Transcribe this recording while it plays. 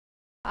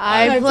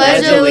I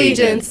pledge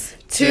allegiance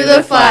to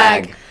the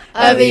flag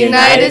of the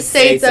United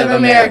States of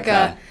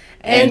America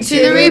and to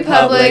the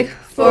republic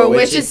for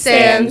which it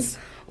stands,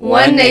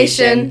 one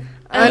nation,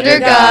 under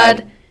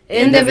God,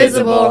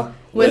 indivisible,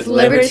 with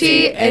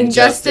liberty and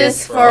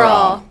justice for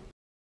all.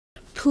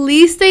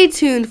 Please stay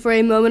tuned for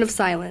a moment of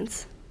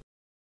silence.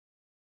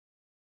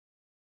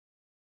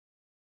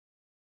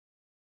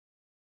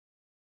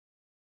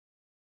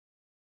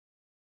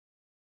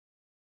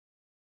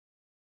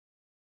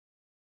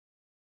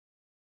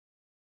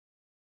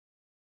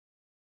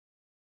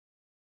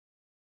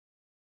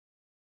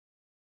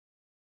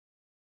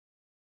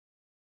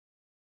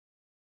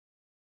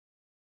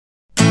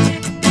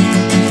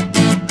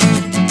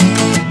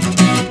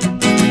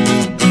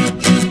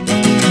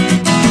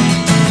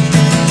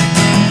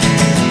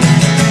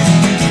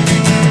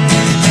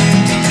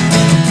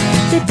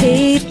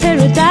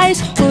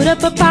 Put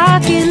up a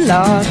parking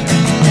lot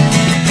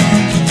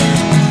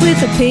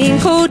with a pink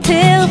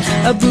hotel,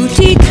 a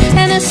boutique,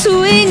 and a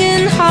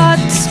swinging hot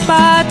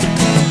spot.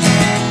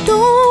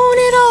 Don't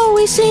it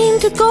always seem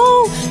to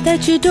go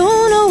that you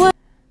don't know what?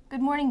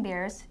 Good morning,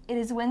 Bears. It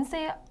is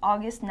Wednesday,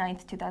 August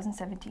 9th,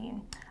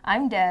 2017.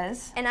 I'm Des.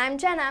 And I'm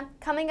Jenna.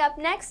 Coming up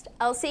next,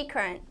 LC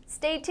Current.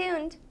 Stay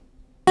tuned.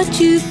 What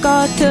you've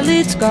got till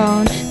it's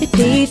gone. They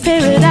paved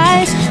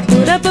paradise,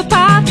 put up a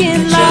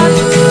parking lot.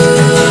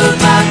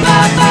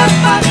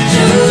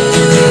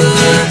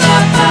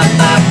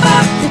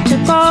 They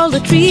took all the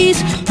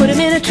trees, put them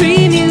in a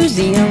tree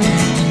museum,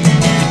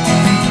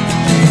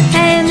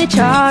 and they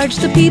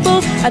charged the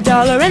people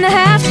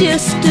 $1.50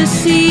 just to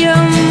see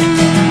them.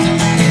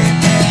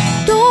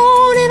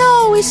 Don't it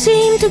always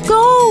seem to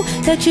go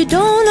that you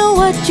don't know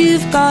what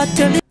you've got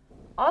till it's...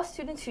 All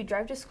students who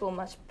drive to school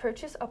must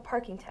purchase a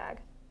parking tag.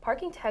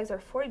 Parking tags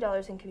are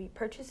 $40 and can be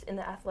purchased in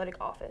the athletic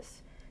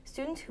office.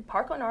 Students who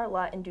park on our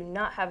lot and do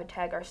not have a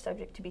tag are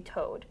subject to be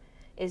towed.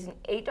 It is an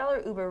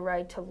 $8 Uber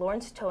ride to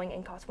Lawrence Towing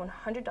and costs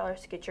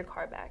 $100 to get your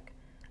car back.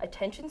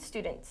 Attention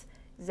students,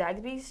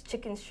 Zaxby's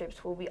chicken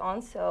strips will be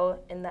on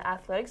sale in the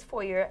athletics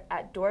foyer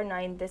at door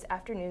 9 this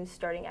afternoon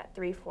starting at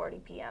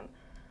 3:40 p.m.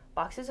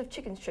 Boxes of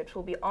chicken strips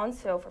will be on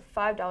sale for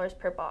 $5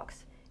 per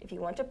box. If you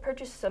want to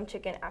purchase some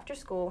chicken after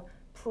school,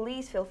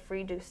 please feel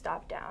free to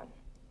stop down.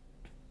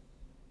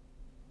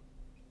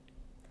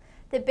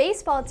 The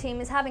baseball team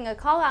is having a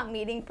call-out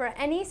meeting for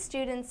any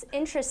students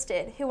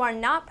interested who are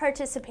not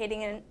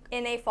participating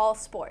in a fall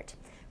sport.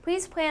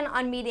 Please plan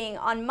on meeting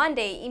on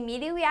Monday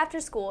immediately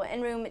after school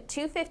in room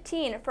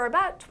 215 for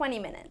about 20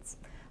 minutes.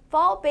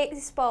 Fall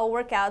baseball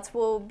workouts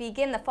will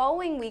begin the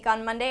following week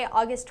on Monday,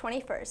 August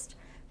 21st.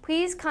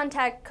 Please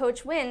contact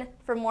Coach Wynn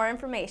for more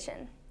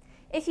information.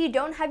 If you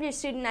don't have your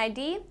student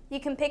ID, you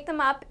can pick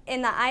them up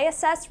in the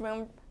ISS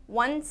room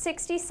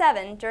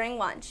 167 during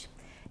lunch.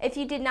 If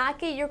you did not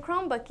get your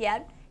Chromebook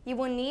yet, you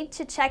will need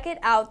to check it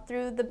out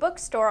through the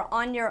bookstore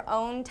on your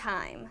own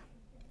time.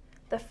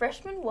 The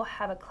freshmen will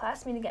have a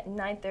class meeting at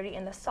 9:30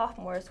 and the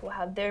sophomores will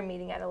have their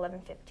meeting at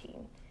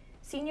 11:15.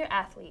 Senior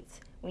athletes,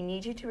 we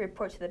need you to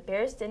report to the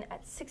Bears Den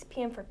at 6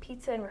 p.m. for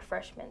pizza and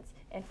refreshments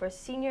and for a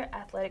senior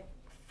athletic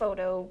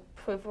photo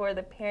before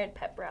the parent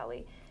pep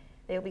rally.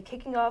 They will be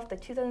kicking off the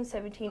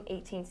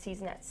 2017-18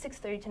 season at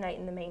 6:30 tonight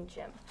in the main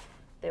gym.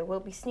 There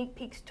will be sneak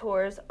peek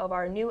tours of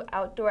our new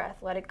outdoor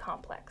athletic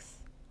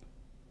complex.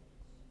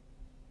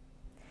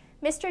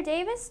 Mr.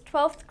 Davis,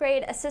 12th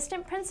grade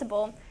assistant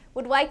principal,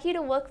 would like you to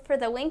look for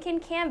the link in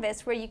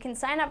Canvas where you can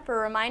sign up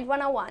for Remind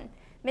 101.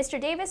 Mr.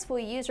 Davis will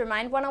use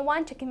Remind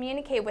 101 to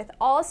communicate with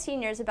all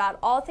seniors about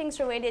all things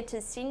related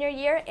to senior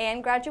year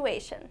and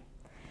graduation.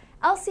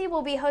 LC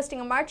will be hosting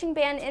a marching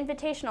band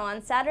invitational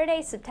on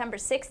Saturday, September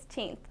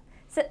 16th.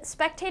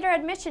 Spectator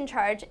admission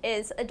charge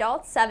is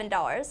adults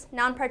 $7,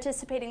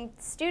 non-participating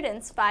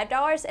students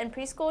 $5, and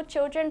preschool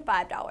children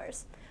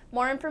 $5.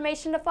 More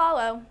information to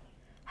follow.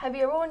 Have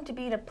you ever wanted to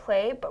be in a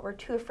play but were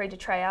too afraid to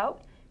try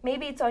out?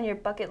 Maybe it's on your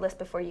bucket list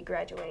before you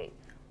graduate.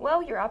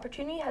 Well, your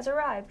opportunity has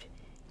arrived.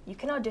 You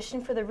can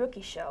audition for the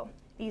Rookie Show.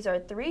 These are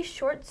 3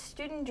 short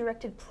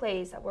student-directed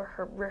plays that will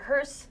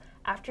rehearse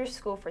after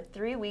school for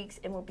 3 weeks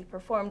and will be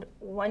performed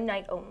one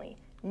night only.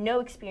 No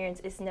experience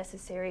is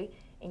necessary,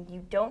 and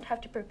you don't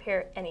have to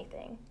prepare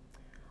anything.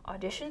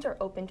 Auditions are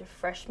open to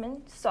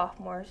freshmen,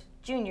 sophomores,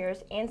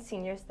 juniors, and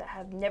seniors that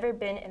have never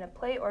been in a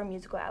play or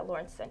musical at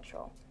Lawrence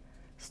Central.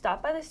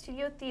 Stop by the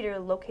Studio Theater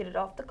located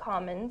off the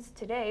Commons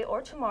today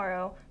or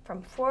tomorrow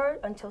from 4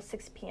 until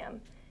 6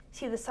 p.m.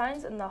 See the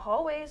signs in the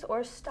hallways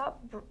or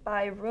stop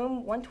by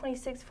room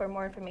 126 for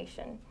more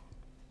information.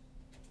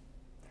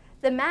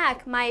 The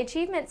MAC, My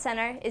Achievement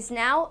Center, is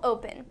now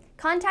open.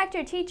 Contact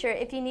your teacher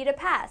if you need a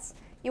pass.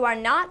 You are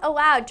not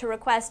allowed to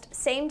request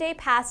same-day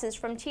passes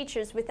from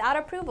teachers without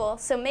approval,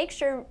 so make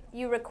sure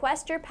you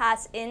request your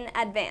pass in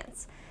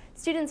advance.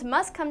 Students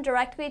must come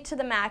directly to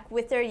the MAC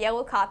with their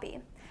yellow copy.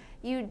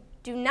 You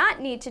do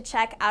not need to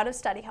check out of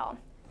study hall.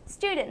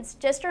 Students,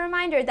 just a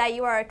reminder that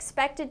you are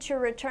expected to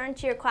return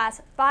to your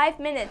class 5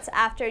 minutes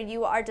after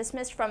you are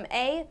dismissed from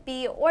A,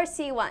 B, or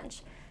C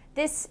lunch.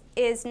 This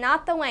is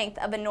not the length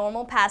of a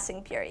normal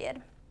passing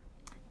period.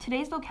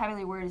 Today's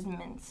vocabulary word is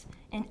immense,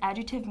 an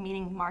adjective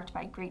meaning marked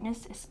by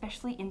greatness,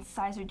 especially in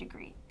size or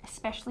degree,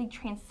 especially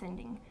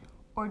transcending.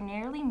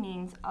 Ordinarily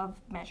means of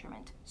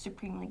measurement,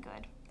 supremely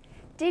good.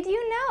 Did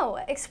you know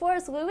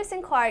explorers Lewis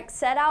and Clark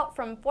set out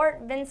from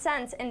Fort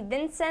Vincennes in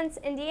Vincennes,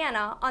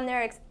 Indiana on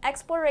their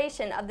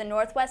exploration of the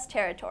Northwest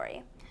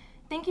Territory?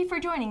 Thank you for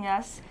joining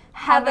us.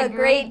 Have a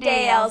great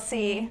day,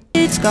 Elsie.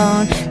 It's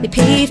gone. They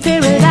paved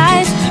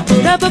paradise,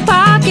 put up a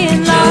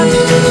parking lot.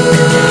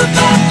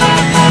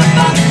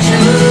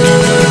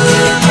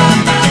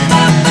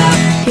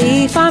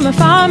 Hey, farmer,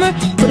 farmer,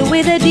 put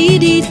away the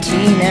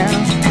DDT now.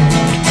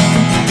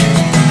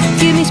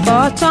 Give me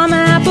spots on my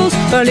apples,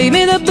 or leave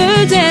me the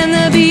birds and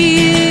the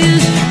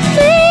bees.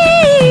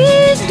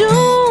 Please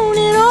don't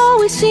it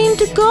always seem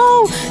to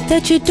go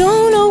that you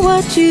don't know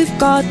what you've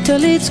got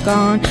till it's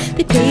gone.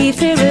 They paved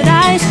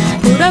paradise,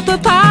 put up a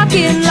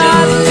parking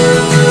lot.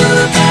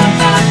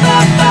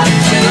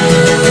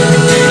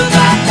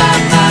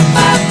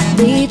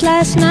 Late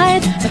last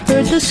night I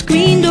heard the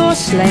screen door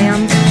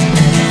slam,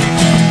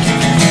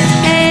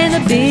 and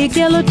a big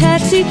yellow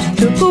taxi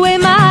took away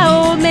my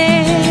old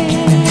man.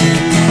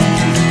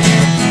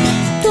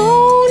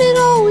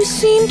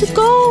 Seem to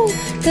go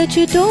that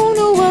you don't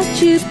know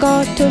what you've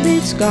got till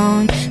it's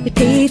gone. They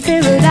paved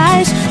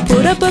paradise,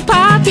 put up a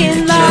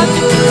parking lot.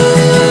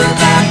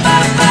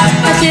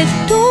 I said,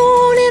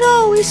 don't it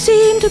always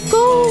seem to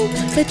go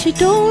that you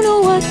don't know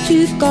what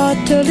you've got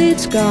till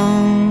it's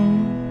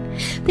gone.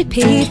 They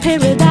paved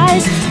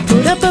paradise,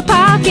 put up a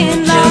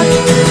parking lot.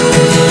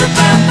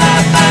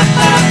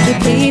 They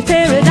paved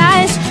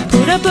paradise,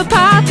 put up a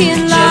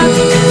parking lot.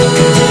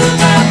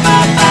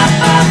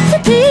 They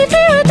paved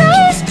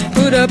paradise,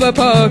 put up a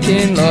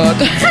parking lot.